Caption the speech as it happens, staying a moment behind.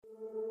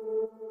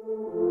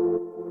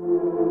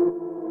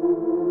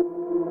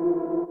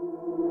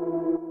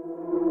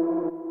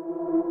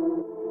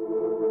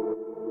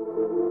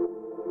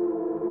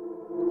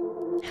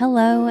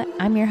Hello,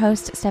 I'm your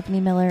host, Stephanie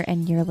Miller,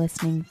 and you're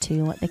listening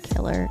to The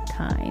Killer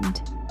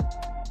Kind.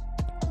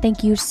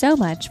 Thank you so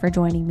much for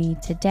joining me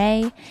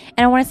today.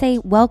 And I want to say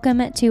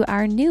welcome to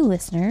our new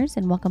listeners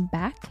and welcome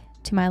back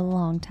to my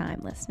longtime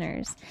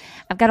listeners.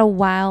 I've got a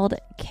wild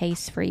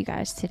case for you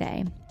guys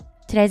today.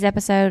 Today's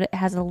episode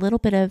has a little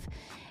bit of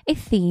a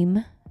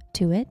theme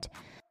to it.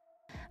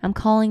 I'm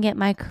calling it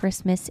my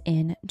Christmas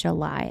in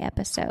July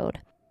episode.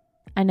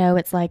 I know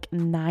it's like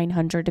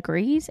 900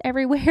 degrees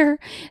everywhere,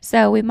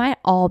 so we might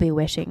all be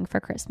wishing for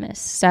Christmas.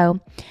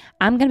 So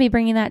I'm going to be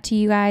bringing that to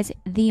you guys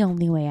the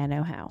only way I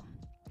know how.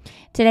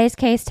 Today's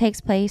case takes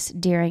place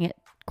during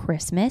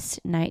Christmas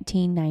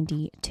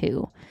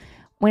 1992,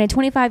 when a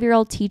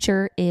 25-year-old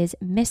teacher is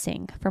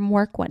missing from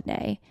work one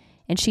day,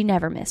 and she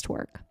never missed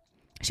work.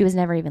 She was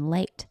never even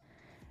late.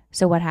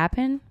 So what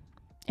happened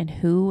and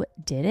who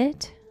did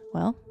it?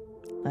 Well,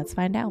 let's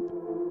find out.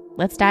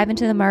 Let's dive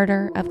into the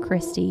murder of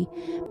Christy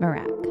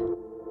Mirack.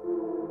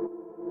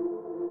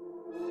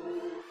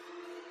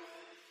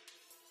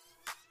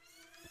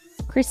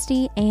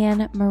 Christy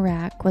Ann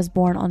Mirack was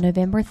born on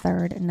November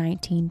 3rd,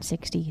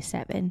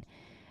 1967.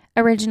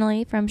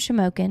 Originally from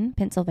Shamokin,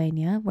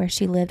 Pennsylvania, where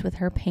she lived with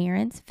her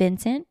parents,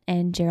 Vincent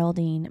and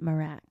Geraldine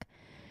Mirack.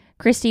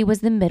 Christy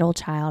was the middle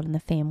child in the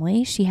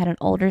family. She had an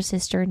older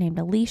sister named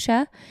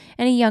Alicia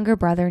and a younger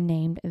brother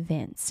named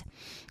Vince.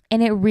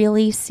 And it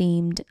really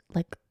seemed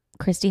like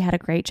Christy had a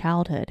great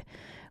childhood.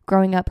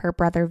 Growing up, her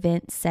brother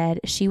Vince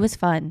said she was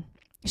fun.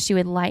 She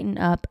would lighten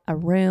up a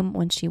room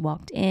when she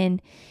walked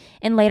in.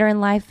 And later in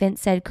life, Vince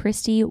said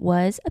Christy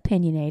was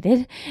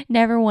opinionated,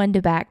 never one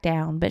to back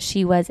down, but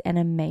she was an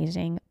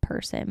amazing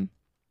person.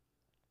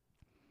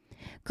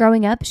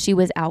 Growing up, she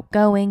was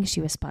outgoing, she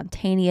was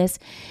spontaneous,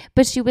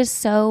 but she was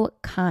so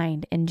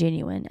kind and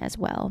genuine as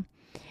well.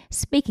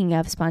 Speaking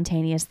of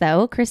spontaneous,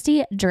 though,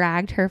 Christy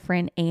dragged her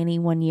friend Annie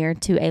one year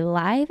to a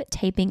live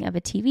taping of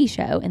a TV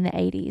show in the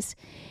 80s.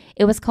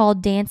 It was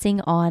called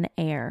Dancing on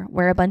Air,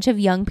 where a bunch of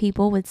young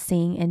people would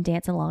sing and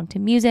dance along to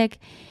music,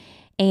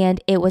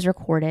 and it was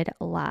recorded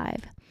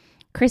live.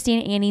 Christy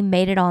and Annie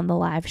made it on the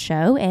live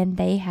show, and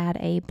they had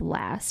a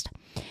blast.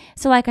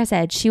 So like I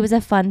said, she was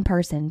a fun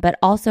person, but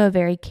also a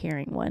very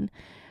caring one.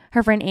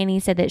 Her friend Annie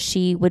said that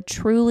she would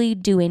truly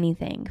do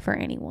anything for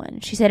anyone.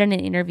 She said in an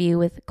interview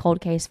with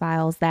Cold Case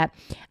Files that,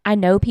 "I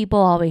know people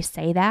always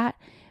say that,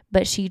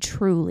 but she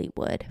truly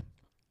would."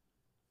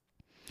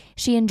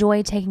 She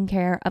enjoyed taking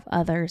care of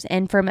others,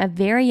 and from a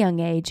very young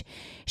age,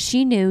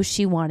 she knew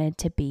she wanted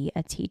to be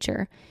a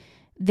teacher.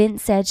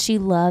 Vince said she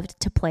loved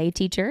to play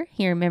teacher.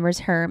 He remembers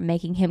her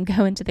making him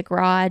go into the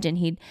garage and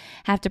he'd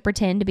have to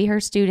pretend to be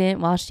her student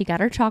while she got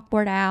her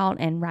chalkboard out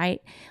and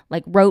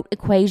wrote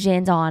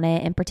equations on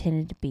it and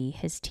pretended to be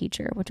his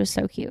teacher, which was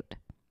so cute.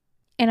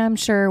 And I'm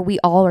sure we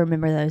all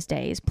remember those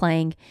days,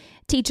 playing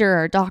teacher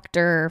or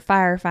doctor or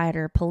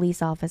firefighter,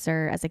 police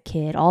officer as a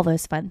kid, all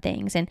those fun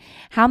things. And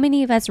how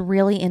many of us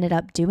really ended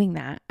up doing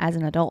that as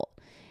an adult?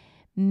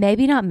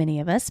 Maybe not many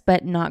of us,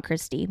 but not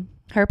Christy.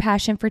 Her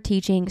passion for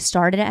teaching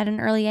started at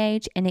an early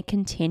age and it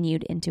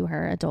continued into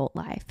her adult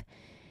life.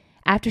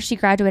 After she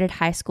graduated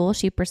high school,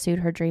 she pursued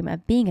her dream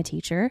of being a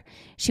teacher.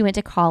 She went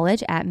to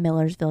college at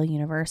Millersville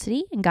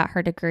University and got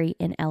her degree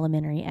in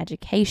elementary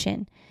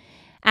education.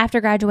 After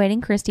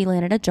graduating, Christy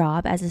landed a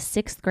job as a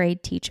 6th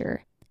grade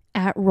teacher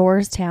at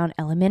Roarstown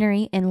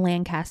Elementary in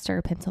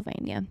Lancaster,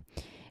 Pennsylvania.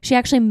 She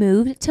actually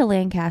moved to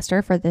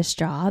Lancaster for this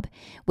job,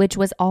 which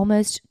was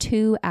almost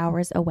 2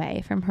 hours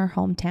away from her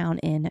hometown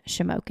in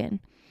Shamokin.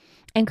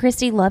 And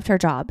Christy loved her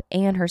job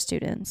and her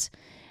students.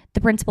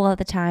 The principal at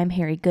the time,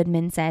 Harry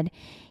Goodman, said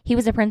he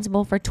was a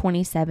principal for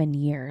 27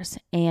 years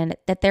and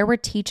that there were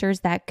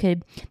teachers that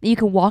you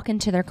could walk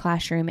into their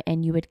classroom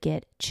and you would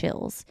get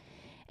chills.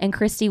 And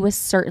Christy was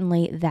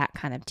certainly that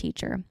kind of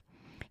teacher.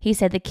 He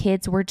said the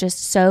kids were just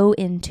so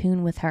in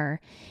tune with her,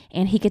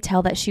 and he could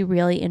tell that she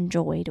really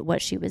enjoyed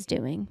what she was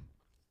doing.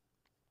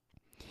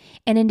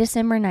 And in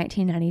December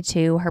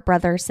 1992, her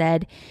brother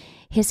said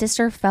his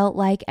sister felt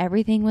like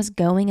everything was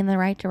going in the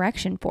right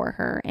direction for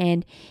her,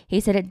 and he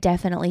said it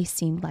definitely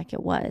seemed like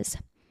it was.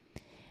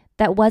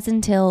 That was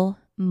until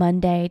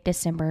Monday,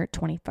 December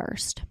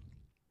 21st.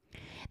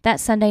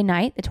 That Sunday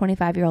night, the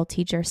 25-year-old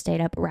teacher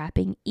stayed up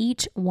wrapping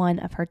each one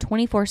of her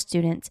 24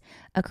 students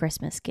a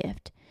Christmas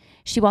gift.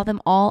 She bought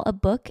them all a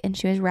book, and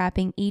she was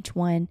wrapping each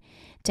one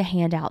to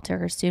hand out to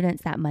her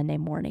students that Monday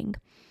morning.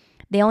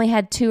 They only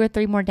had 2 or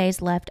 3 more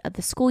days left of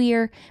the school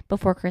year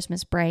before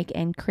Christmas break,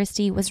 and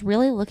Christy was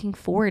really looking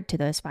forward to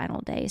those final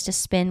days to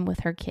spend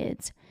with her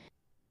kids.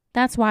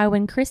 That's why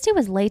when Christy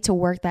was late to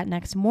work that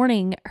next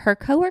morning, her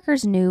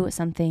coworkers knew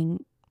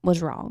something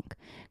was wrong.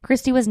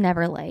 Christy was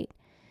never late.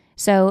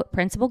 So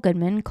Principal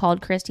Goodman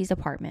called Christy's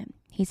apartment.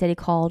 He said he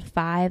called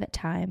 5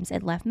 times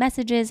and left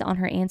messages on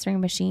her answering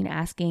machine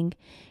asking,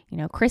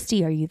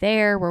 Christy, are you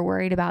there? We're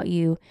worried about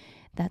you,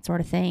 that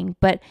sort of thing.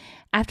 But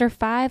after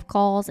 5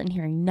 calls and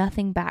hearing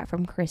nothing back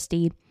from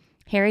Christy,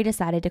 Harry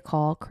decided to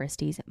call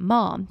Christy's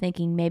mom,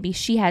 thinking maybe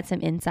she had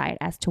some insight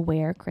as to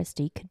where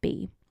Christy could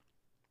be.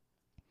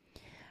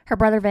 Her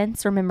brother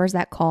Vince remembers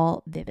that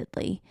call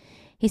vividly.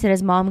 He said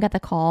his mom got the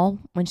call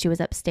when she was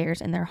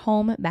upstairs in their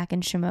home back in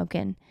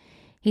Shamokin.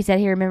 He said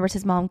he remembers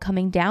his mom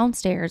coming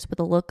downstairs with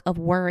a look of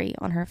worry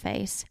on her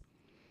face.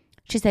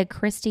 She said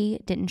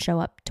Christy didn't show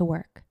up to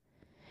work.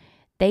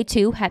 They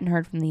too hadn't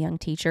heard from the young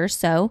teacher,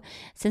 so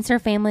since her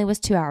family was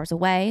 2 hours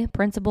away,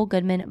 Principal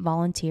Goodman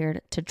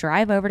volunteered to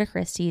drive over to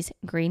Christy's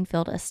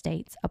Greenfield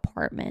Estates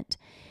apartment.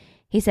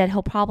 He said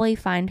he'll probably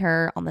find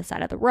her on the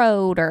side of the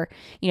road or,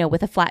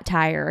 with a flat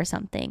tire or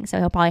something, so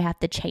he'll probably have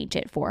to change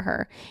it for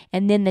her,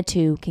 and then the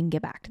two can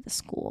get back to the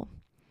school.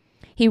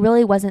 He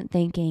really wasn't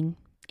thinking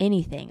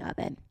anything of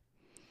it.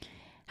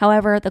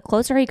 However, the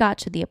closer he got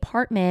to the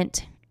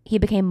apartment, he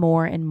became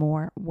more and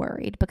more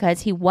worried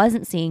because he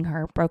wasn't seeing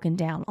her broken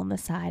down on the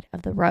side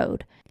of the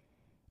road.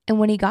 And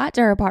when he got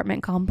to her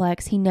apartment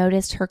complex, he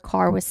noticed her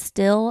car was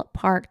still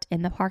parked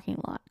in the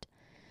parking lot.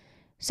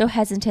 So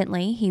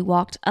hesitantly, he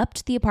walked up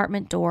to the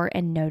apartment door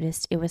and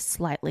noticed it was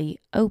slightly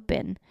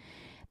open.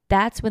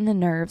 That's when the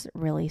nerves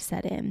really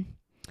set in.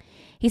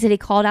 He said he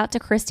called out to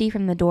Christy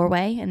from the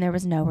doorway and there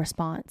was no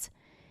response.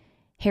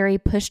 Harry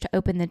pushed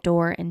open the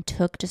door and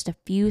took just a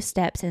few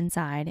steps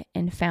inside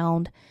and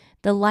found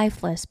the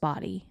lifeless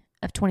body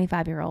of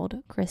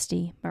 25-year-old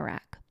Christy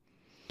Mirack.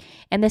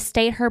 And the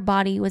state her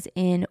body was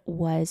in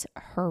was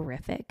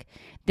horrific.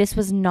 This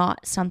was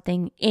not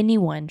something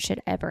anyone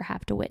should ever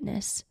have to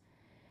witness.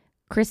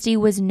 Christy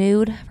was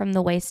nude from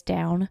the waist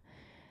down.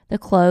 The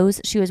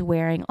clothes she was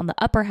wearing on the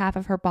upper half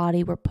of her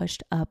body were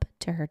pushed up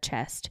to her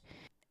chest.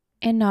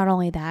 And not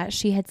only that,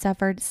 she had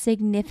suffered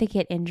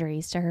significant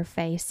injuries to her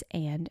face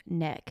and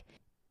neck.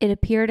 It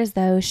appeared as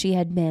though she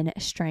had been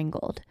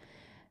strangled.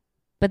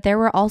 But there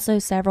were also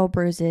several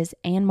bruises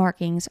and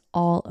markings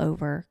all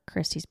over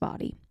Christy's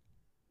body.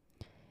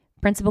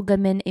 Principal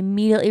Goodman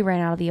immediately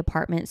ran out of the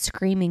apartment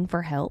screaming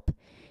for help.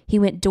 He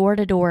went door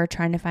to door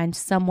trying to find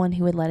someone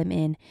who would let him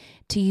in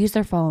to use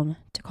their phone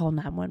to call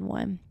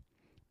 911.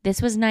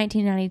 This was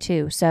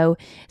 1992, so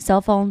cell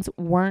phones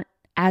weren't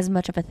as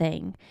much of a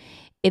thing.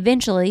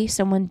 Eventually,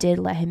 someone did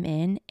let him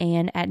in,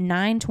 and at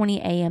 9:20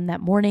 a.m.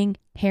 that morning,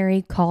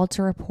 Harry called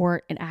to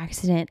report an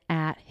accident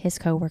at his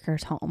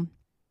coworker's home.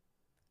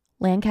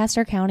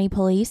 Lancaster County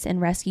Police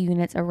and rescue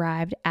units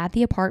arrived at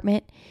the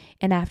apartment,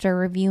 and after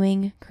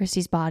reviewing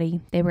Christy's body,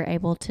 they were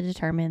able to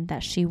determine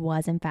that she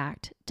was in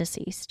fact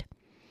deceased.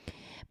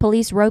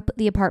 Police rope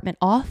the apartment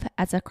off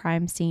as a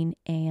crime scene,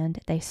 and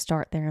they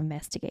start their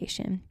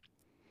investigation.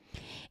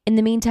 In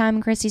the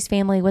meantime, Christy's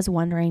family was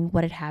wondering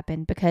what had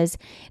happened because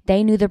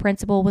they knew the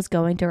principal was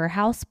going to her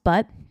house,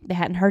 but they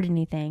hadn't heard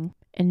anything.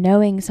 And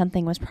knowing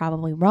something was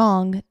probably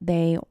wrong,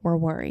 they were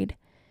worried.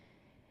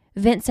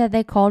 Vince said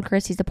they called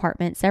Christy's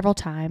apartment several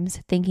times,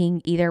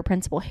 thinking either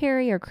Principal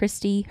Harry or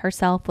Christy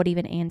herself would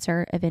even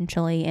answer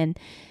eventually, and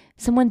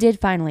someone did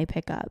finally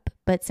pick up,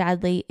 but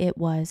sadly it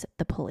was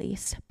the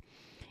police.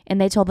 And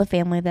they told the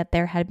family that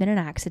there had been an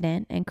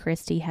accident and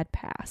Christy had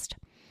passed.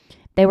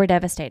 They were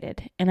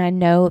devastated, and I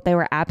know they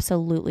were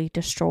absolutely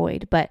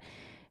destroyed, but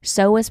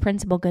so was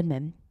Principal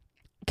Goodman.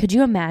 Could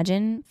you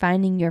imagine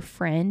finding your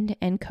friend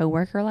and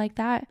coworker like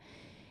that?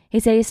 He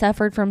said he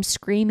suffered from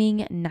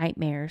screaming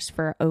nightmares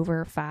for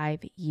over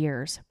 5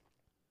 years.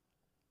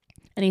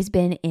 And he's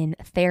been in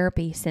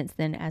therapy since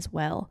then as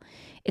well.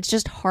 It's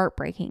just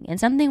heartbreaking and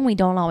something we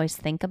don't always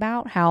think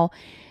about, how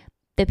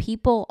the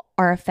people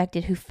are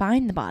affected who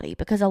find the body.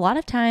 Because a lot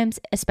of times,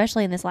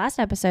 especially in this last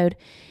episode,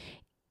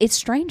 it's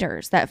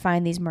strangers that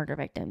find these murder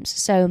victims.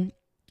 So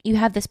you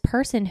have this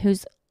person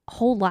whose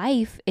whole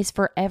life is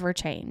forever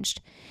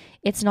changed.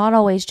 It's not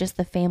always just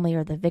the family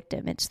or the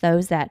victim. It's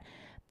those that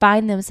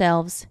find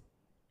themselves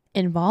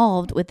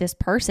involved with this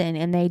person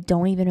and they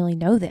don't even really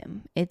know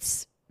them.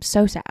 It's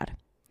so sad.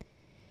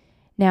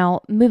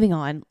 Now, moving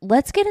on,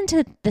 let's get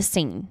into the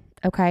scene.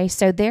 Okay,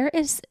 so there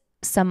is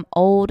some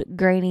old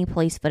grainy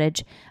police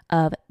footage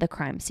of the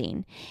crime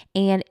scene,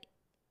 and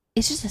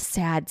it's just a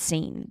sad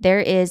scene. There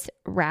is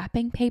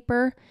wrapping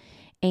paper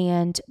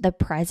and the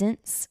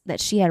presents that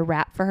she had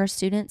wrapped for her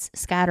students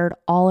scattered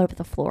all over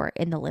the floor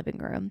in the living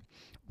room,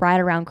 right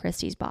around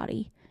Christy's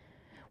body.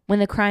 When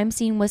the crime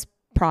scene was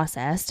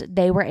processed,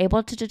 they were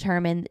able to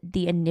determine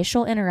the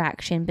initial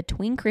interaction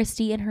between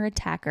Christy and her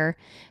attacker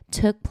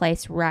took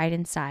place right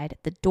inside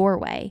the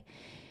doorway.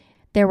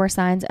 There were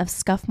signs of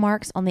scuff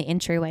marks on the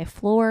entryway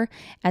floor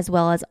as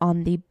well as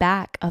on the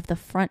back of the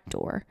front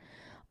door.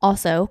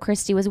 Also,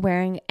 Christy was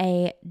wearing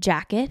a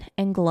jacket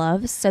and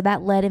gloves, so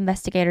that led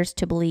investigators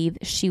to believe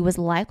she was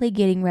likely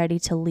getting ready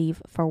to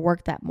leave for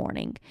work that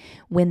morning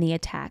when the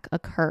attack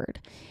occurred.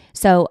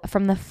 So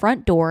from the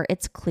front door,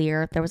 it's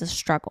clear there was a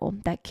struggle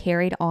that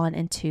carried on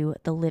into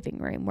the living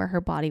room where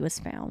her body was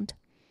found.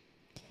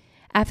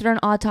 After an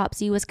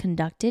autopsy was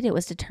conducted, it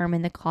was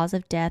determined the cause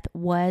of death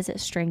was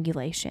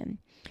strangulation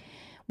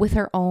with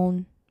her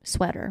own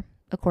sweater,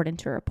 according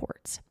to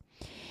reports.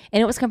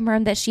 And it was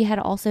confirmed that she had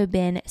also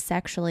been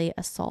sexually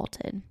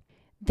assaulted.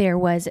 There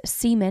was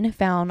semen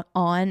found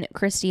on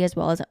Christy as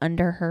well as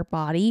under her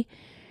body,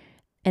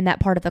 and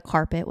that part of the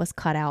carpet was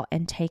cut out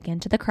and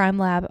taken to the crime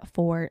lab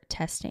for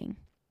testing.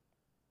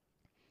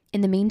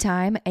 In the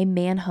meantime, a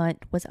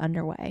manhunt was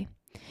underway.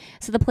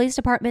 So the police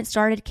department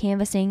started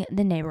canvassing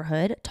the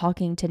neighborhood,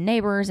 talking to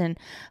neighbors and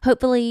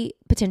hopefully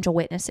potential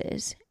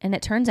witnesses. And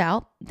it turns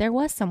out there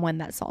was someone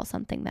that saw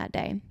something that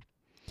day.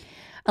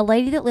 A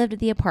lady that lived at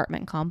the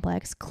apartment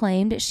complex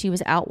claimed she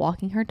was out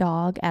walking her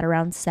dog at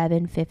around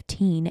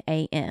 7:15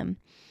 a.m.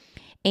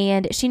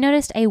 And she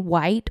noticed a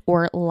white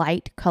or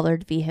light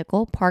colored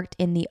vehicle parked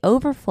in the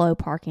overflow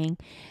parking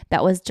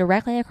that was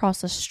directly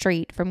across the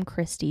street from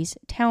Christy's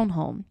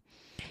townhome.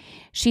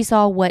 She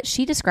saw what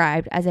she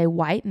described as a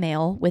white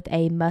male with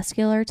a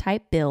muscular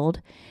type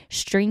build,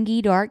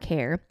 stringy dark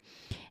hair,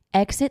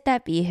 exit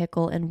that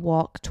vehicle and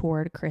walk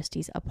toward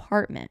Christy's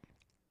apartment.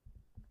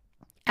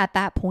 At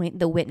that point,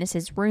 the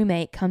witness's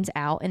roommate comes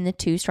out and the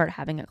two start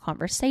having a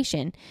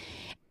conversation.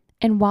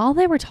 And while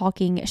they were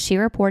talking, she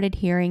reported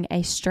hearing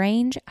a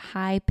strange,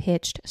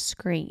 high-pitched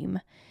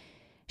scream.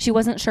 She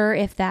wasn't sure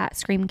if that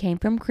scream came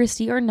from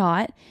Christy or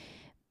not,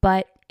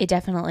 but it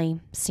definitely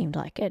seemed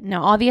like it.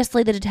 Now,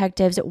 obviously, the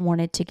detectives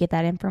wanted to get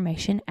that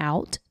information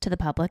out to the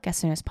public as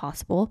soon as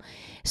possible.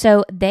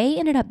 So they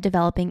ended up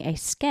developing a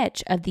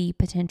sketch of the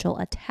potential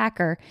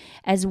attacker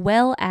as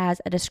well as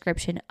a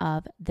description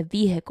of the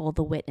vehicle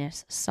the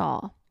witness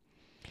saw.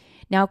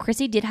 Now,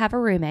 Chrissy did have a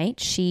roommate.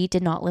 She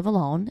did not live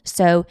alone.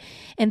 So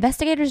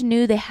investigators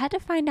knew they had to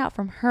find out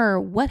from her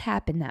what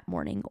happened that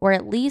morning, or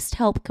at least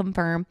help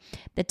confirm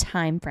the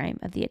time frame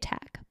of the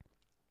attack.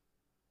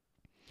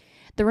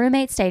 The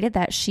roommate stated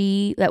that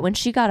when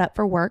she got up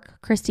for work,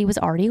 Christy was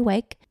already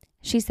awake.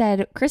 She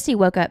said Christy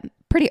woke up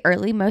pretty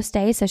early most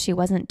days, so she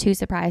wasn't too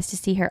surprised to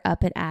see her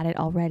up and at it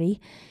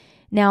already.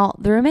 Now,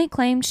 the roommate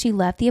claimed she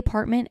left the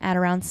apartment at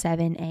around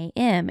 7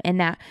 a.m. and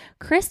that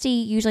Christy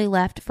usually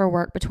left for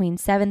work between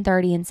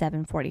 7:30 and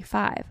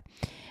 7:45.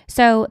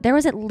 So there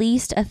was at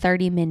least a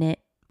 30-minute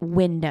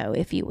window,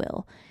 if you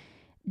will.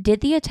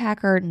 Did the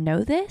attacker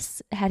know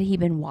this? Had he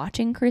been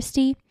watching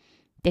Christy?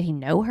 Did he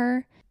know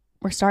her?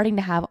 We're starting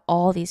to have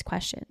all these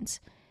questions.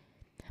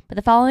 But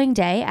the following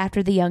day,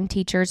 after the young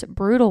teacher's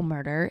brutal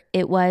murder,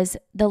 it was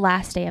the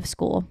last day of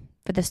school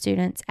for the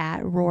students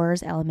at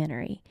Roars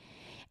Elementary.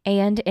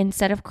 And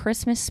instead of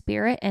Christmas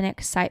spirit and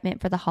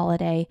excitement for the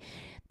holiday,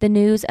 the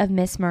news of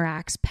Miss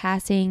Mirack's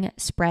passing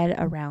spread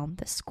around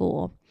the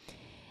school.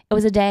 It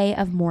was a day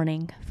of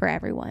mourning for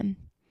everyone.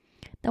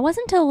 That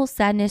wasn't until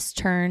sadness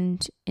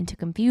turned into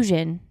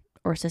confusion,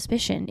 or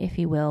suspicion, if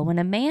you will, when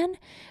a man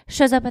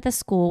shows up at the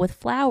school with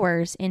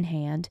flowers in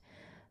hand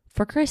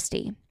for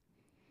Christy.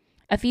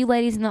 A few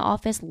ladies in the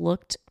office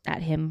looked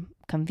at him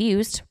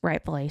confused,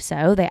 rightfully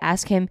so. They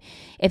ask him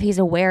if he's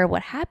aware of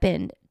what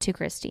happened to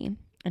Christy,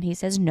 and he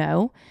says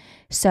no,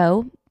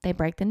 so they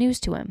break the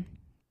news to him.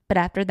 But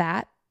after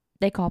that,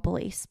 they call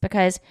police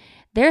because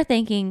they're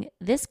thinking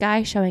this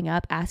guy showing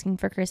up asking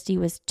for Christy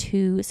was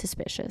too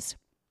suspicious.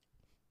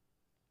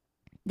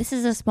 This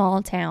is a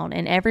small town,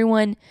 and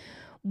everyone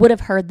would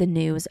have heard the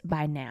news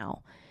by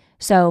now.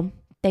 So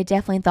they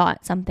definitely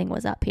thought something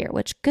was up here,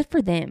 which good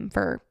for them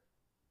for,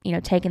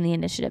 taking the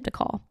initiative to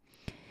call.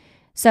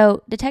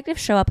 So detectives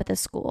show up at the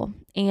school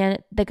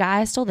and the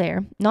guy is still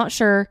there. Not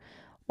sure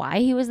why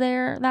he was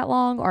there that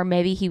long, or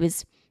maybe he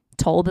was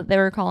told that they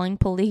were calling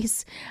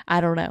police.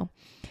 I don't know.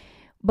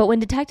 But when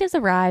detectives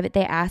arrive,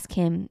 they ask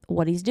him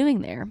what he's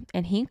doing there.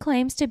 And he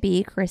claims to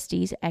be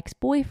Christy's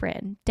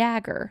ex-boyfriend,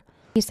 Dagger.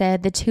 He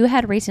said the two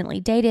had recently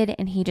dated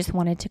and he just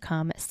wanted to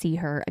come see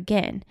her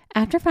again.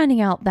 After finding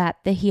out that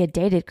he had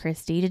dated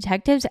Christy,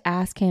 detectives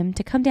asked him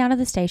to come down to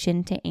the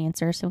station to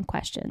answer some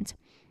questions.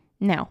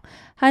 Now,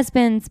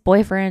 husbands,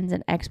 boyfriends,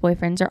 and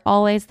ex-boyfriends are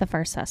always the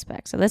first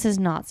suspect, so this is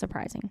not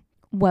surprising.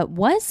 What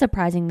was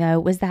surprising,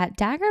 though, was that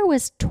Dagger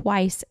was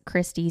twice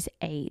Christy's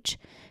age.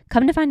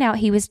 Come to find out,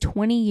 he was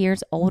 20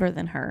 years older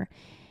than her.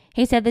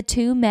 He said the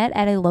two met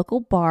at a local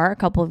bar a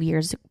couple of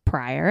years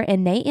prior,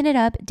 and they ended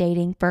up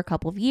dating for a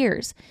couple of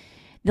years.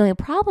 The only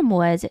problem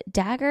was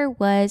Dagger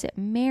was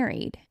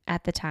married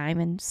at the time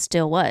and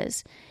still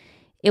was.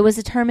 It was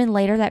determined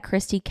later that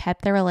Christy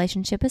kept their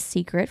relationship a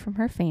secret from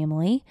her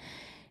family.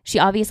 She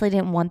obviously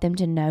didn't want them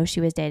to know she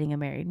was dating a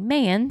married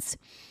man,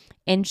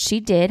 and she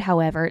did,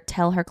 however,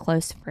 tell her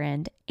close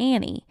friend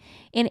Annie.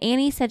 And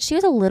Annie said she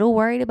was a little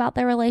worried about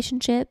their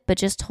relationship, but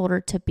just told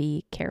her to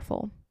be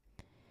careful.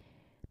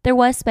 There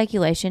was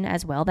speculation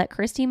as well that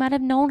Christy might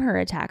have known her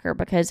attacker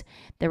because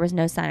there was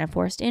no sign of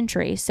forced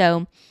entry.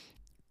 So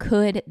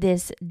could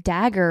this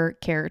Dagger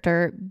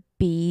character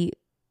be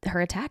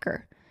her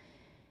attacker?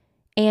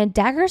 And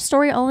Dagger's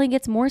story only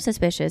gets more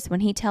suspicious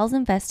when he tells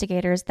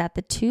investigators that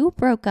the two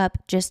broke up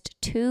just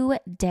 2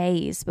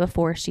 days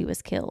before she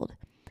was killed.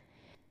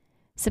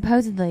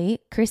 Supposedly,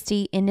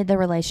 Christy ended the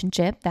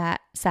relationship that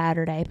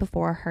Saturday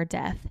before her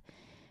death.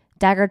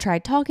 Dagger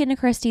tried talking to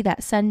Christy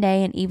that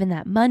Sunday and even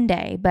that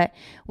Monday, but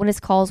when his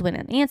calls went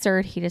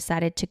unanswered, he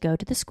decided to go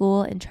to the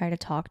school and try to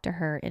talk to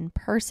her in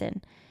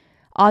person.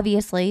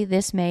 Obviously,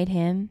 this made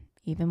him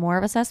even more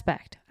of a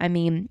suspect. I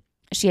mean,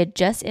 she had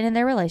just ended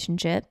their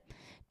relationship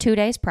 2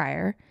 days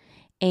prior,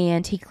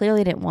 and he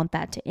clearly didn't want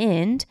that to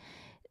end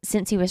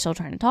since he was still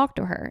trying to talk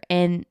to her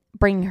and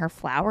bringing her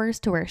flowers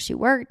to where she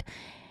worked.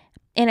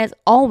 And as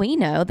all we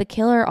know, the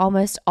killer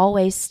almost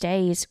always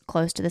stays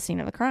close to the scene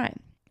of the crime,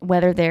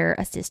 whether they're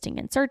assisting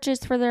in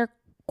searches for their,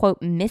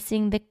 quote,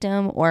 missing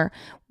victim or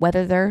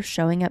whether they're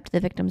showing up to the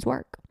victim's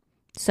work.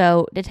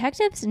 So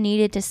detectives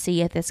needed to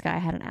see if this guy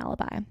had an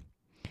alibi.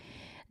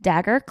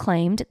 Dagger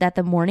claimed that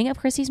the morning of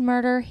Christy's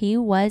murder, he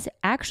was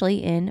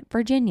actually in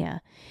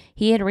Virginia.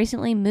 He had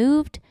recently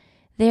moved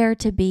there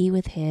to be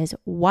with his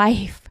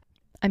wife.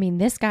 I mean,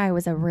 this guy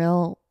was a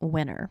real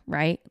winner,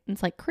 right?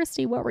 It's like,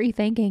 Christy, what were you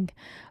thinking?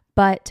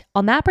 But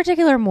on that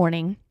particular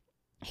morning,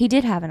 he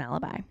did have an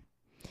alibi.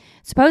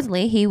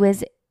 Supposedly, he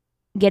was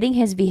getting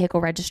his vehicle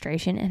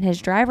registration and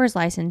his driver's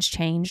license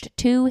changed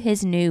to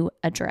his new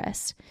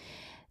address.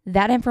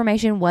 That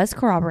information was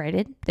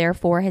corroborated,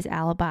 therefore his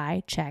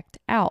alibi checked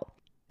out.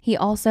 He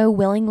also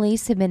willingly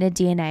submitted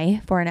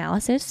DNA for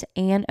analysis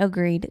and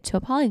agreed to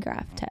a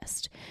polygraph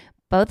test,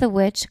 both of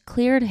which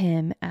cleared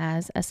him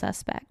as a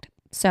suspect.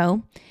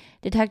 So,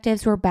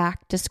 detectives were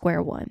back to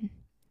square one.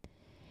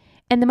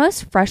 And the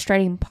most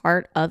frustrating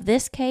part of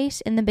this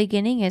case in the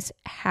beginning is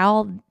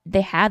how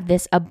they have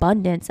this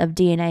abundance of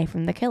DNA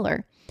from the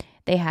killer.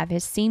 They have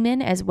his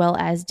semen as well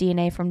as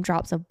DNA from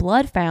drops of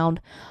blood found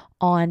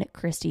on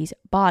Christy's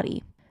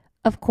body.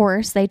 Of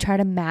course, they try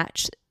to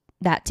match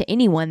that to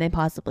anyone they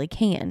possibly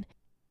can.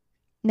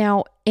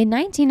 Now, in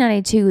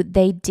 1992,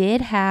 they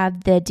did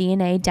have the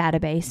DNA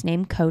database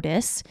named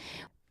CODIS,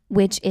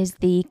 which is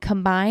the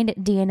Combined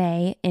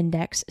DNA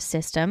Index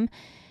System.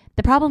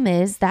 The problem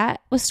is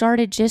that was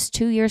started just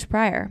 2 years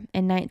prior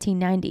in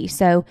 1990,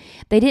 so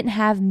they didn't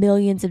have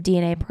millions of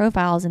DNA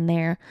profiles in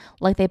there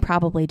like they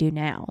probably do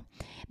now.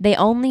 They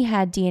only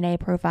had DNA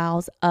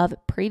profiles of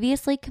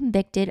previously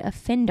convicted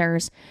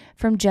offenders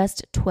from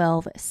just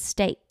 12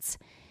 states.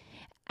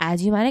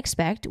 As you might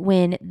expect,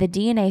 when the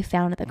DNA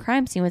found at the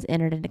crime scene was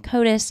entered into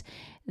CODIS,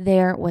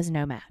 there was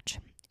no match.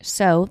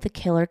 So the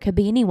killer could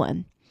be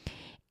anyone.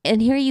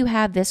 And here you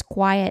have this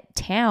quiet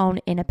town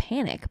in a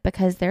panic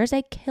because there's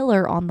a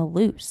killer on the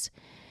loose.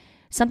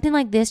 Something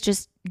like this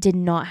just did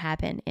not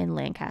happen in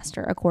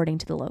Lancaster, according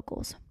to the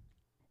locals.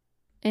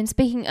 And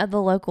speaking of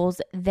the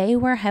locals, they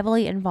were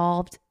heavily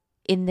involved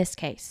in this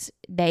case.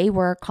 They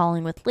were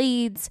calling with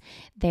leads,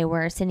 they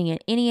were sending in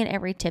any and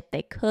every tip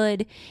they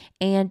could,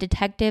 and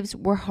detectives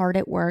were hard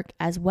at work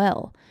as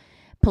well.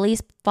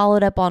 Police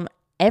followed up on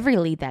every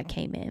lead that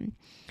came in.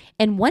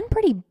 And one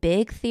pretty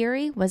big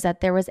theory was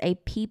that there was a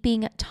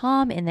peeping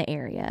Tom in the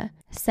area.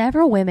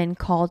 Several women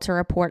called to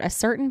report a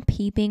certain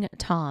peeping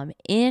Tom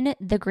in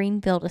the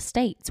Greenfield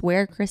Estates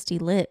where Christy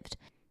lived,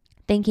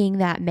 thinking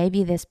that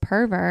maybe this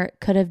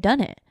pervert could have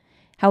done it.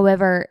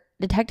 However,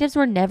 detectives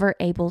were never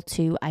able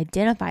to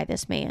identify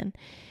this man.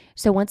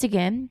 So once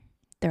again,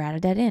 they're at a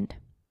dead end.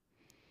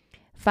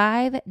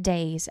 5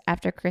 days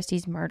after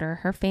Christy's murder,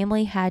 her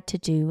family had to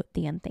do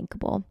the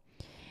unthinkable.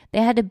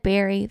 They had to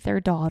bury their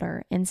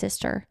daughter and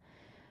sister.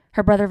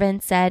 Her brother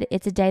Vince said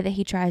it's a day that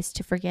he tries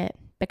to forget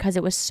because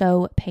it was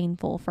so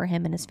painful for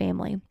him and his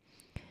family.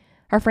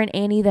 Her friend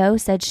Annie, though,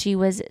 said she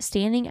was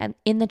standing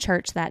in the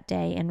church that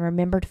day and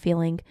remembered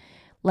feeling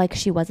like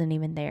she wasn't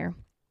even there.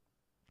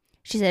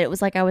 She said it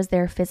was like I was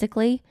there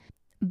physically,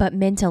 but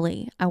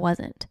mentally I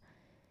wasn't.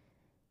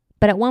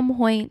 But at one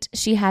point,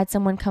 she had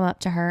someone come up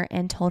to her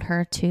and told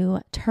her to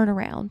turn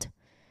around.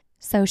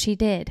 So she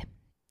did.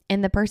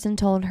 And the person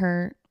told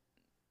her,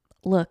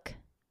 look,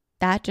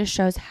 that just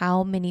shows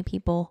how many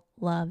people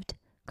loved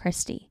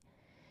Christy.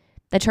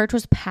 The church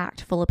was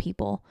packed full of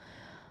people.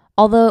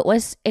 Although it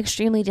was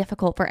extremely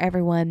difficult for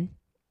everyone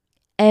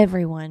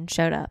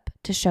showed up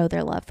to show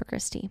their love for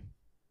Christy.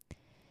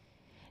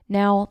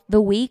 Now,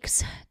 the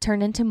weeks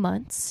turned into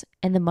months,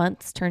 and the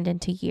months turned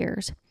into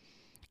years.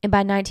 And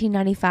by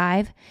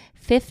 1995,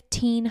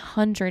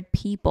 1,500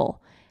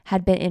 people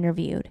had been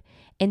interviewed,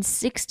 and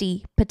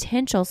 60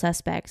 potential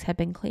suspects had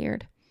been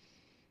cleared.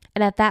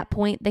 And at that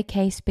point, the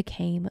case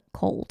became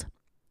cold.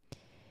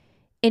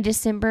 In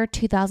December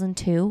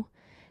 2002,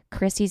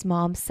 Christy's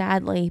mom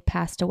sadly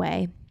passed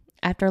away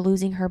after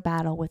losing her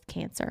battle with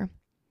cancer.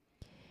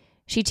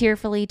 She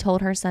tearfully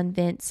told her son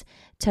Vince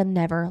to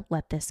never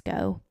let this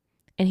go,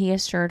 and he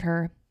assured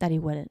her that he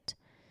wouldn't.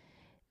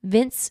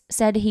 Vince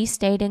said he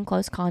stayed in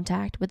close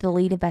contact with the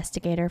lead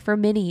investigator for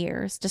many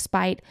years,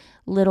 despite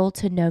little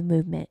to no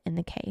movement in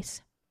the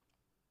case.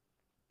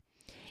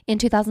 In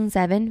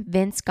 2007,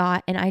 Vince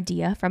got an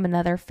idea from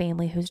another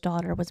family whose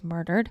daughter was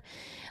murdered,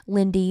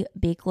 Lindy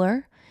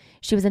Beekler.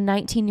 She was a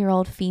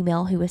 19-year-old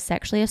female who was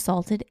sexually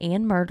assaulted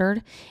and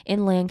murdered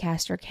in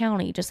Lancaster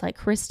County, just like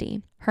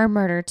Christy. Her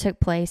murder took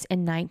place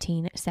in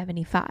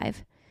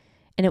 1975,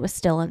 and it was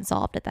still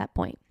unsolved at that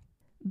point.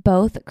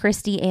 Both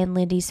Christy and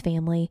Lindy's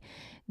family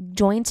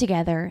joined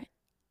together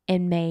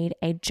and made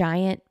a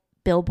giant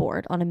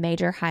billboard on a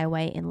major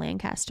highway in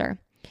Lancaster.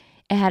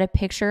 It had a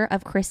picture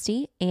of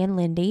Christy and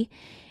Lindy,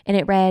 and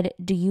it read,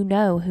 "Do you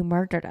know who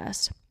murdered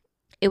us?"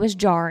 It was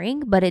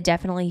jarring, but it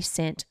definitely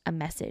sent a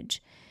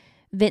message.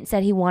 Vince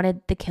said he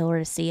wanted the killer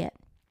to see it,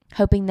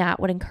 hoping that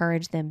would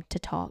encourage them to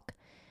talk.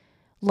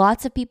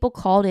 Lots of people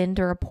called in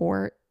to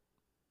report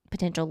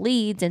potential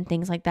leads and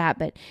things like that,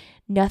 but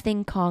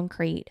nothing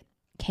concrete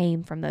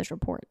came from those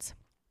reports.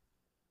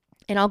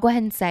 And I'll go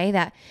ahead and say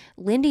that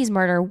Lindy's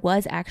murder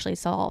was actually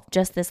solved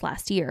just this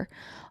last year.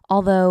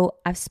 Although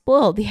I've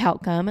spoiled the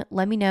outcome,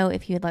 let me know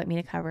if you'd like me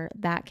to cover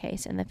that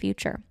case in the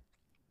future.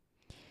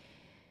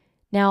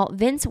 Now,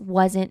 Vince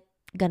wasn't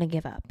going to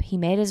give up. He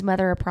made his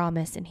mother a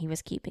promise and he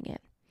was keeping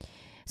it.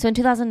 So in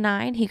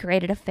 2009, he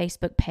created a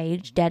Facebook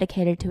page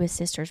dedicated to his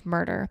sister's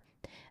murder.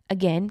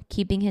 Again,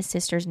 keeping his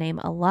sister's name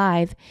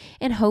alive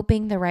and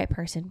hoping the right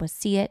person would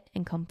see it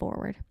and come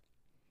forward.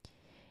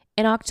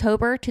 In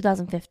October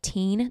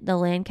 2015, the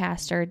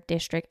Lancaster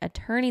District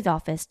Attorney's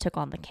Office took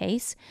on the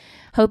case,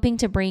 hoping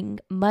to bring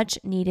much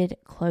needed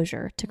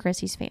closure to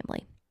Christy's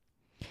family.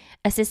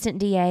 Assistant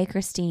DA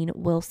Christine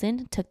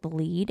Wilson took the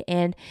lead,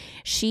 and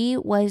she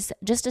was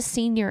just a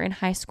senior in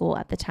high school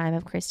at the time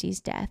of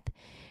Christy's death.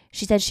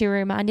 She said she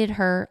reminded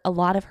her a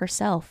lot of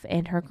herself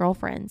and her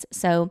girlfriends.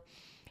 So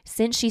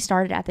since she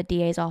started at the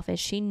DA's office,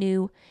 she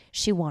knew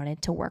she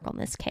wanted to work on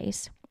this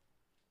case.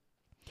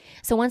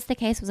 So once the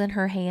case was in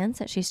her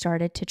hands, she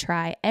started to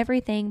try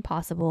everything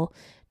possible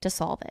to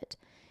solve it.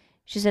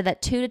 She said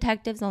that 2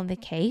 detectives on the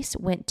case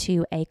went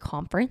to a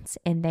conference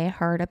and they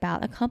heard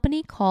about a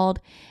company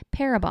called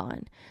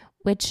Parabon,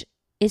 which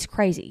is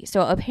crazy.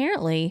 So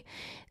apparently,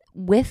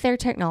 with their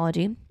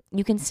technology,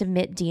 you can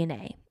submit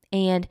DNA,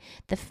 and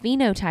the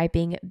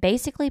phenotyping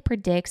basically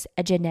predicts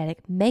a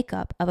genetic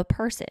makeup of a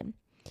person.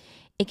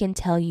 It can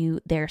tell you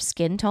their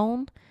skin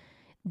tone,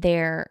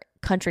 their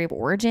country of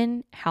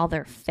origin, how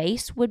their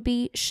face would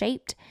be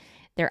shaped,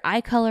 their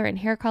eye color and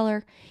hair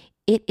color.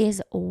 It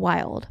is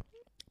wild.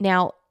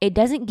 Now, it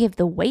doesn't give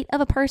the weight of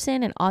a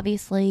person, and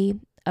obviously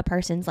a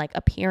person's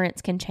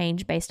appearance can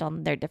change based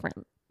on their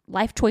different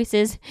life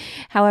choices.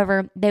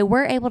 However, they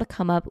were able to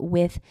come up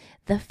with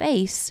the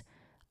face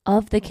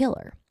of the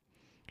killer.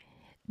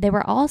 They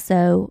were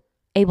also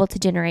able to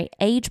generate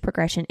age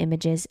progression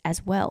images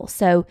as well.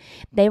 So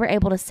they were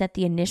able to set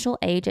the initial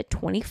age at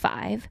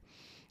 25.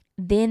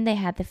 Then they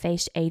had the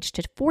face aged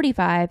to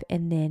 45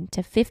 and then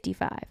to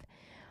 55.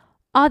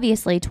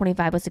 Obviously,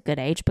 25 was a good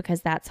age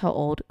because that's how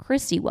old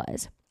Christy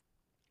was.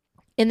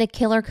 And the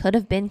killer could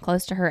have been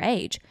close to her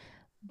age.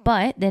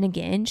 But then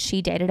again,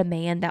 she dated a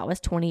man that was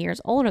 20 years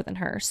older than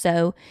her.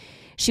 So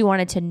she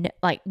wanted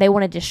to, they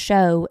wanted to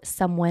show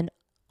someone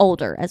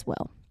older as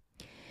well.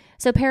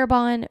 So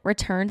Parabon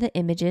returned the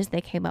images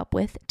they came up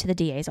with to the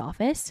DA's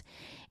office,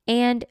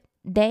 and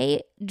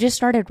they just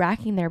started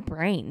racking their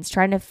brains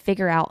trying to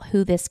figure out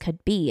who this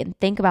could be and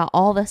think about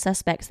all the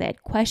suspects they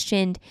had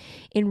questioned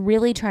and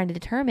really trying to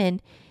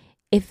determine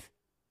if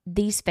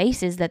these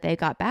faces that they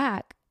got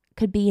back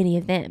could be any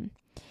of them.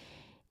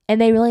 And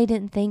they really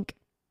didn't think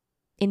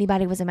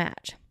anybody was a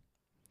match.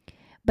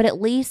 But at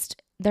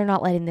least they're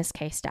not letting this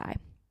case die.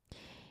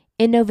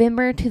 In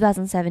November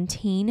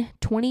 2017,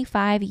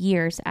 25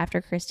 years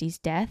after Christy's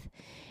death,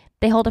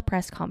 they hold a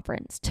press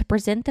conference to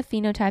present the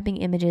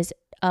phenotyping images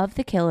of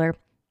the killer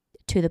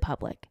to the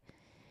public,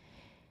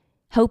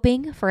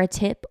 hoping for a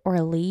tip or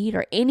a lead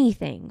or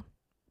anything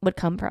would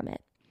come from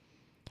it.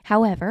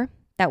 However,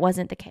 that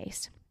wasn't the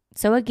case.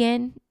 So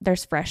again,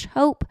 there's fresh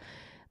hope,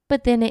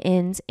 but then it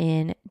ends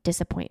in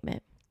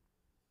disappointment.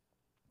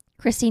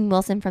 Christine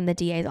Wilson from the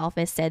DA's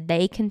office said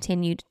they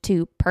continued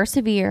to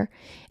persevere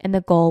and the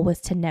goal was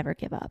to never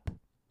give up.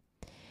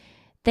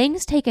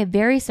 Things take a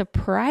very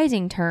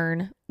surprising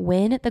turn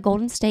when the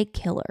Golden State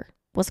Killer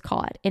was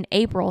caught in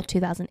April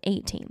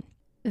 2018.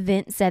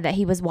 Vince said that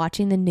he was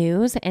watching the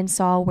news and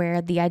saw where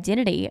the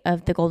identity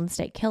of the Golden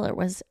State Killer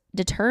was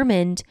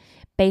determined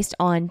based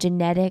on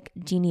genetic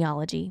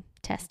genealogy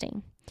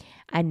testing.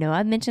 I know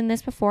I've mentioned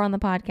this before on the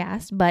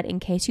podcast, but in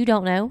case you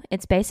don't know,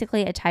 it's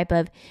basically a type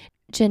of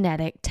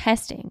genetic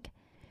testing,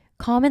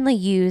 commonly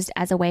used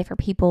as a way for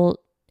people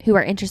who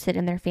are interested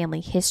in their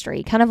family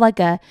history, kind of like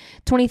a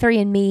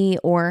 23andMe,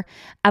 or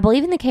I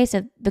believe in the case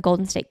of the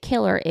Golden State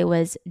Killer, it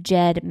was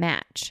Jed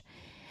Match.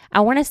 I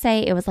want to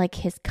say it was like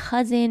his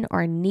cousin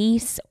or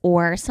niece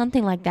or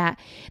something like that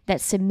that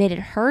submitted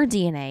her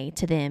DNA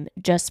to them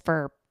just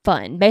for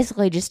fun,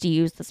 basically just to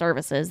use the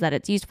services that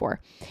it's used for.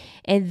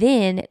 And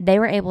then they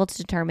were able to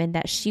determine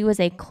that she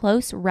was a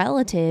close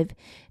relative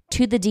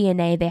to the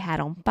DNA they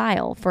had on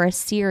file for a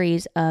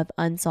series of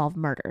unsolved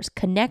murders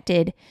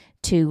connected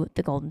to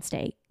the Golden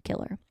State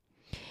Killer.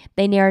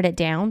 They narrowed it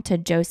down to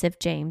Joseph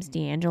James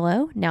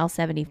D'Angelo, now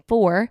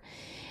 74.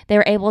 They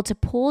were able to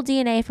pull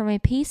DNA from a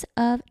piece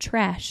of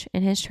trash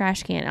in his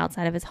trash can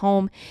outside of his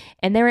home,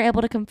 and they were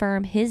able to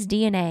confirm his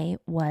DNA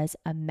was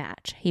a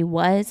match. He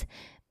was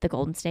the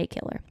Golden State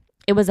Killer.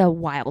 It was a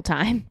wild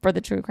time for the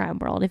true crime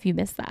world if you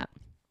missed that.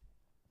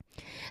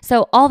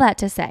 So all that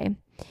to say,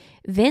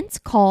 Vince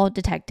called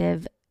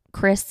Detective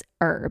Chris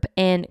Erb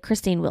and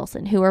Christine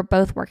Wilson, who are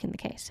both working the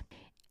case.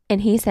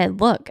 And he said,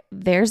 look,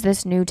 there's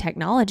this new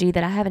technology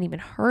that I haven't even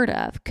heard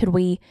of. Could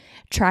we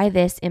try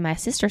this in my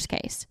sister's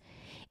case?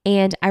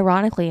 And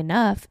ironically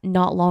enough,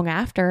 not long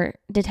after,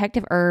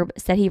 Detective Erb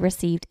said he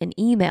received an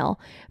email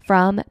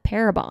from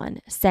Parabon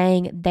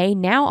saying they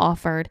now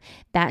offered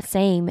that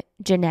same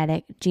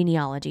genetic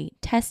genealogy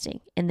testing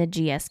in the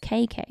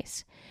GSK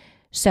case.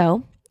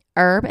 So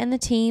Herb and the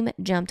team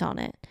jumped on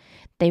it.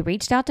 They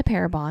reached out to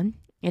Parabon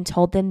and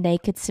told them they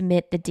could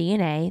submit the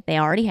DNA they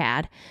already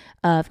had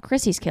of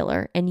Christy's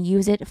killer and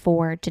use it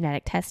for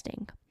genetic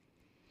testing.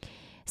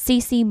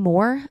 C.C.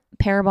 Moore,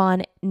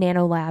 Parabon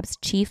Nanolab's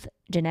chief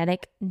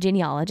genetic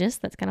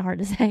genealogist, that's kind of hard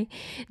to say,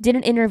 did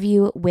an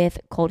interview with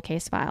Cold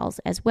Case Files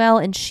as well,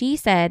 and she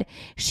said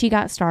she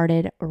got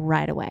started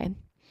right away.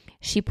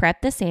 She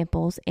prepped the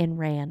samples and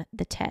ran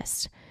the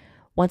test.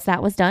 Once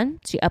that was done,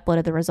 she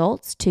uploaded the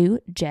results to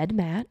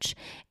GEDmatch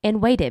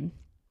and waited.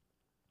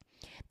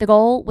 The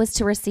goal was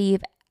to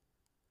receive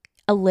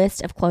a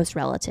list of close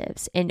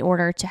relatives in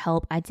order to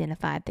help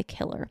identify the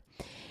killer.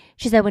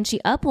 She said when she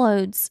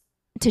uploads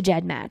to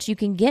GEDmatch, you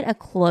can get a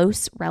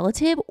close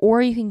relative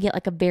or you can get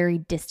like a very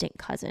distant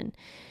cousin.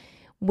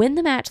 When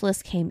the match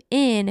list came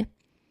in,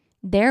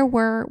 there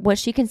were what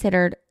she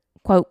considered,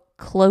 quote,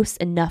 close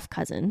enough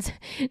cousins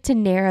to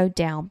narrow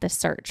down the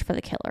search for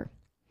the killer.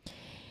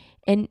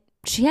 And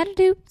she had to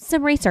do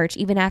some research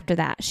even after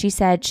that. She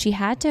said she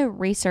had to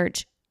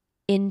research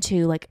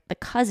into like the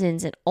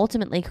cousins and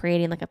ultimately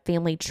creating like a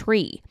family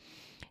tree.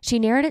 She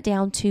narrowed it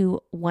down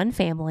to one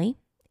family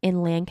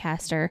in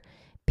Lancaster,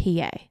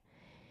 PA.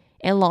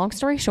 And long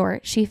story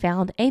short, she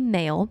found a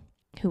male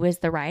who was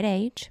the right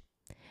age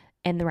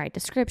and the right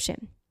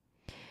description.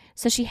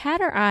 So she had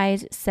her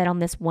eyes set on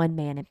this one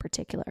man in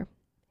particular.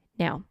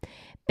 Now,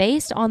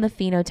 based on the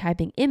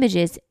phenotyping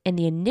images and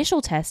the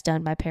initial test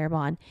done by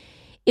Parabon,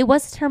 it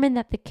was determined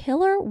that the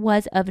killer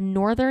was of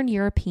Northern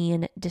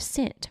European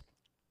descent,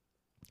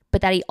 but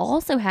that he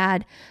also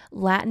had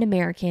Latin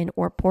American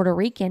or Puerto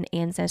Rican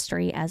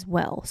ancestry as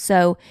well.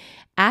 So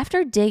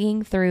after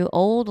digging through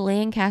old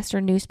Lancaster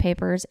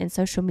newspapers and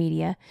social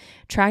media,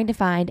 trying to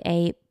find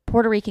a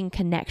Puerto Rican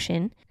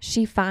connection,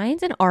 she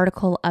finds an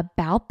article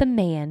about the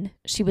man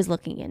she was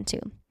looking into.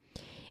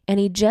 And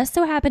he just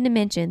so happened to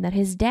mention that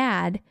his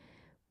dad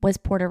was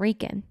Puerto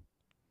Rican.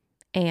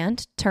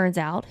 And turns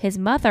out his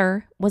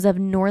mother was of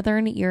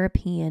Northern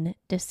European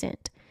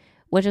descent,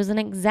 which was an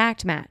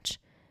exact match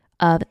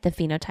of the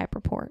phenotype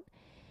report.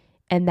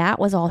 And that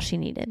was all she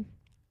needed.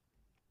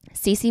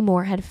 C.C.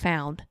 Moore had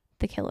found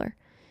the killer,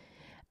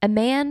 a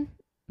man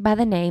by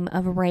the name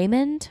of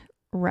Raymond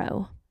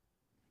Rowe.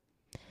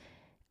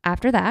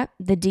 After that,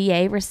 the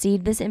DA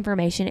received this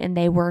information and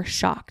they were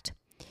shocked.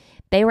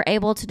 They were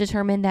able to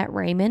determine that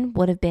Raymond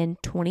would have been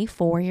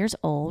 24 years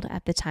old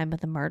at the time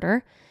of the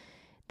murder.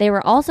 They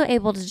were also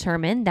able to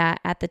determine that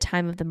at the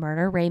time of the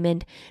murder,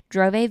 Raymond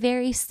drove a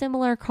very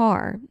similar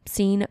car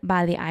seen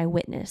by the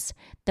eyewitness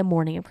the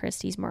morning of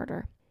Christy's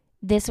murder.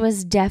 This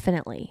was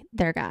definitely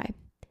their guy.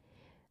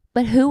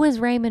 But who was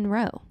Raymond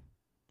Rowe?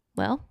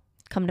 Well,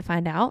 come to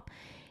find out,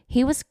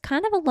 he was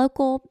kind of a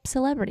local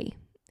celebrity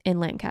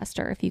in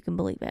Lancaster, if you can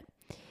believe it.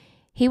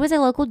 He was a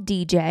local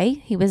DJ.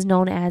 He was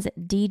known as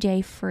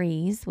DJ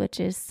Freeze, which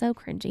is so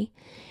cringy.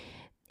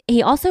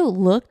 He also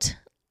looked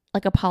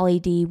like a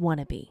Pauly D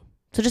wannabe.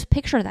 So just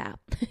picture that.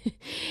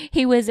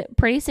 He was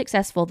pretty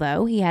successful,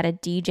 though. He had a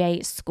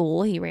DJ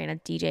school. He ran a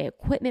DJ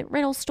equipment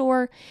rental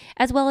store,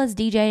 as well as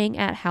DJing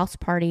at house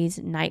parties,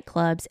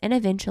 nightclubs, and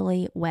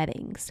eventually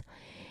weddings.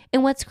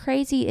 And what's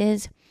crazy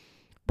is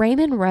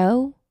Raymond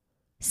Rowe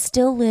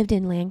still lived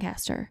in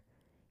Lancaster.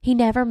 He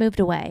never moved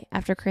away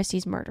after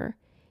Christy's murder.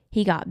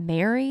 He got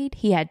married.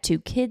 He had 2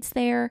 kids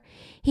there.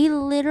 He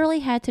literally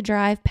had to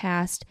drive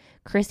past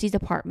Christy's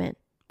apartment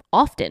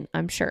often,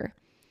 I'm sure.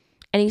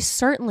 And he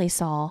certainly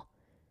saw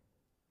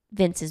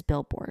Vince's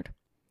billboard.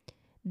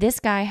 This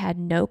guy had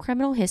no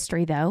criminal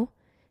history, though,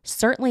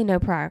 certainly no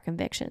prior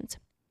convictions.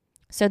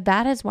 So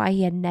that is why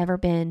he had never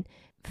been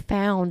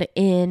found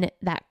in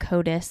that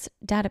CODIS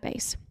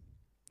database.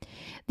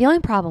 The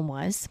only problem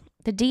was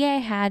the DA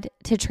had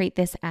to treat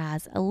this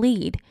as a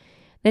lead.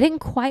 They didn't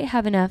quite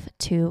have enough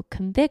to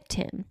convict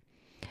him.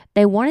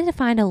 They wanted to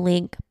find a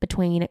link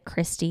between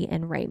Christy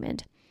and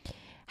Raymond.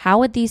 How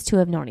would these two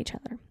have known each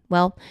other?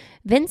 Well,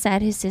 Vince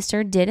said his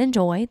sister did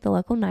enjoy the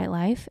local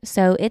nightlife,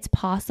 so it's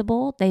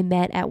possible they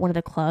met at one of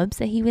the clubs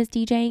that he was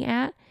DJing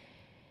at.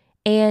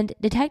 And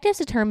detectives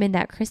determined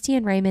that Christy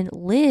and Raymond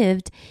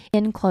lived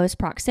in close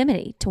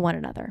proximity to one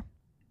another.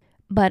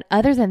 But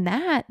other than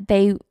that,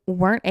 they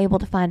weren't able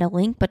to find a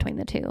link between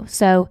the two.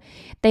 So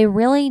they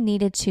really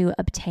needed to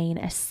obtain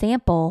a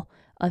sample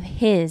of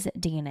his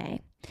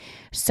DNA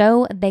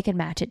so they could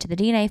match it to the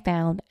DNA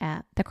found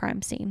at the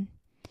crime scene.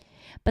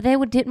 But they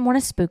didn't want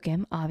to spook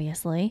him,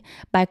 obviously,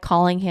 by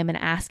calling him and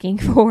asking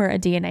for a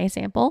DNA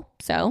sample.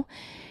 So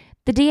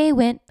the DA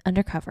went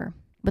undercover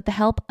with the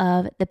help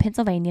of the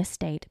Pennsylvania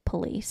State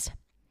Police.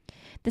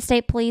 The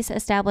state police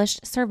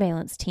established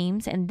surveillance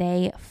teams and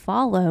they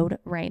followed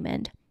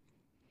Raymond.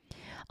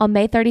 On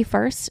May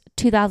 31st,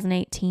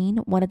 2018,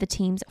 one of the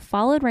teams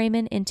followed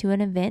Raymond into an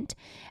event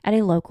at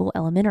a local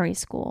elementary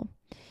school.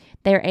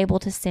 They were able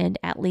to send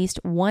at least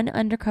one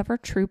undercover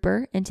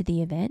trooper into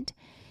the event.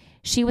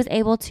 She was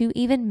able to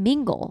even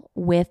mingle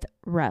with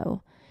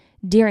Rowe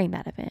during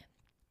that event.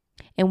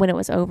 And when it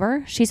was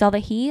over, she saw that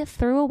he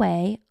threw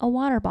away a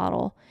water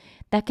bottle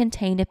that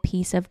contained a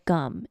piece of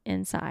gum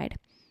inside.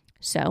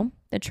 So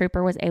the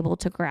trooper was able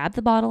to grab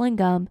the bottle and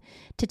gum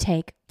to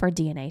take for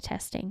DNA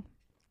testing.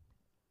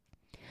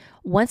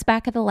 Once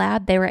back at the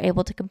lab, they were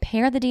able to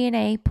compare the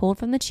DNA pulled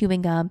from the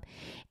chewing gum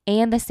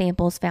and the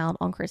samples found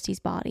on Christy's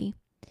body.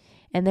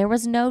 And there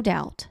was no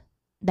doubt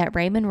that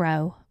Raymond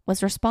Rowe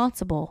was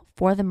responsible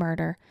for the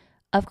murder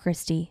of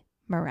Christy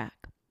Mirack.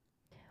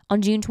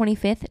 On June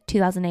 25th,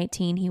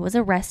 2018, he was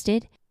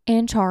arrested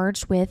and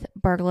charged with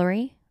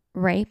burglary,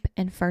 rape,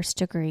 and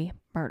first-degree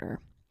murder.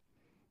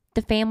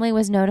 The family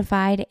was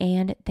notified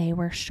and they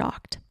were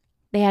shocked.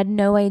 They had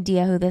no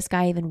idea who this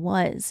guy even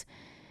was.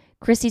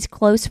 Christy's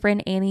close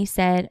friend Annie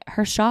said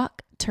her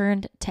shock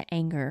turned to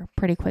anger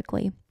pretty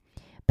quickly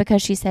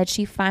because she said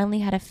she finally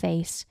had a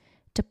face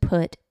to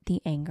put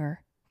the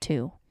anger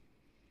to.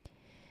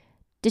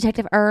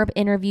 Detective Erb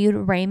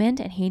interviewed Raymond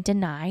and he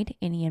denied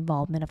any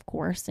involvement, of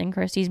course, in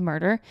Christy's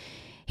murder.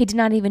 He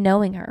denied even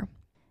knowing her.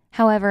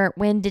 However,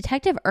 when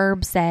Detective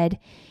Erb said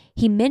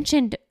he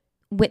mentioned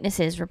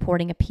witnesses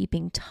reporting a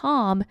peeping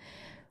Tom,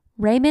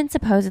 Raymond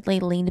supposedly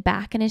leaned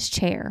back in his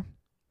chair,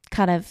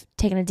 kind of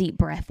taking a deep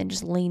breath and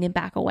just leaning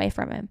back away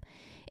from him,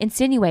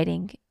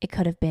 insinuating it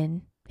could have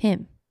been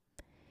him.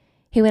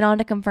 He went on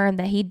to confirm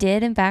that he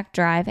did, in fact,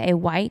 drive a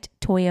white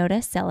Toyota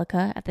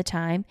Celica at the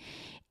time,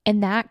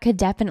 and that could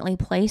definitely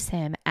place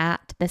him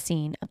at the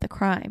scene of the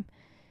crime.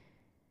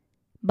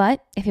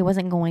 But if he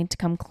wasn't going to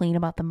come clean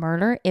about the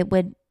murder, it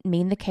would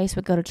mean the case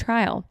would go to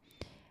trial.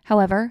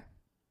 However,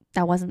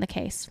 that wasn't the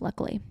case,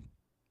 luckily.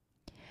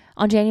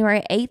 On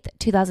January 8th,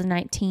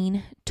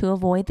 2019, to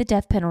avoid the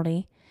death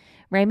penalty,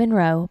 Raymond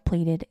Rowe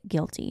pleaded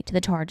guilty to the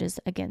charges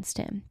against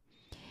him.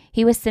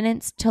 He was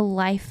sentenced to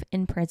life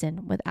in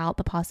prison without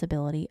the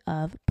possibility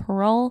of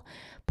parole,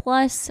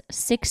 plus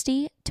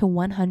 60 to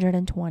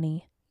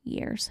 120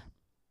 years.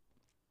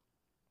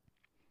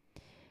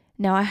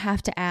 Now I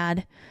have to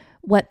add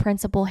what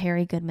Principal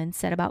Harry Goodman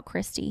said about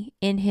Christy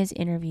in his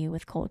interview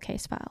with Cold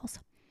Case Files.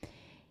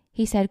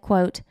 He said,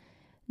 quote,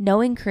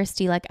 "Knowing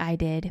Christy like I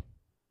did,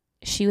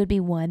 she would be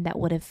one that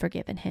would have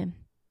forgiven him.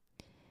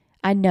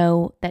 I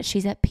know that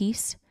she's at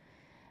peace.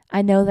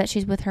 I know that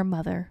she's with her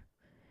mother,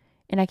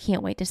 and I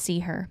can't wait to see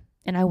her,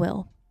 and I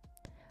will.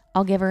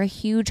 I'll give her a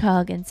huge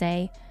hug and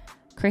say,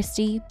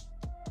 Christy,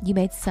 you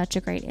made such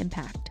a great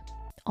impact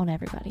on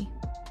everybody."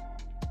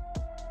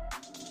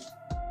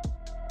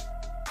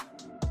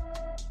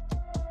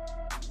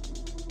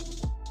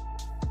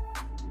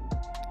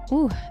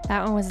 Ooh,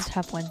 that one was a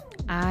tough one.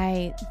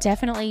 I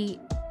definitely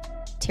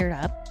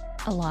teared up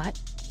a lot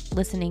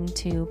listening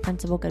to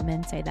Principal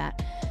Goodman say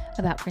that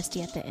about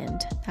Christy at the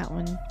end. That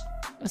one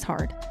was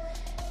hard.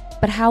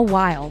 But how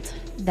wild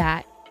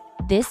that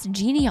this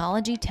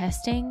genealogy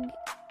testing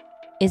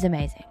is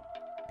amazing.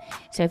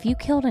 So if you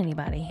killed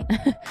anybody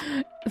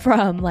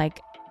from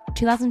like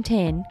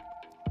 2010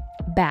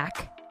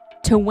 back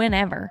to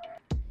whenever,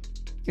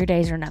 your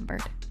days are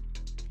numbered.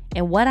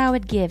 And what I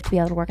would give to be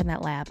able to work in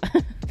that lab.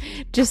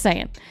 Just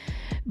saying.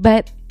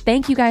 But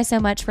thank you guys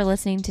so much for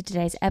listening to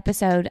today's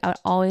episode. I would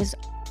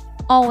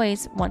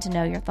always want to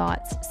know your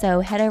thoughts. So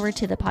head over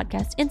to the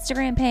podcast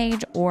Instagram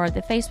page or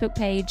the Facebook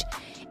page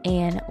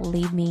and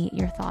leave me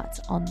your thoughts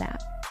on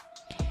that.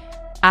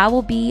 I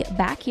will be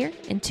back here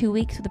in 2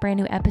 weeks with a brand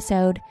new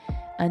episode.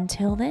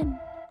 Until then,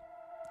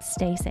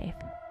 stay safe.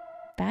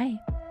 Bye.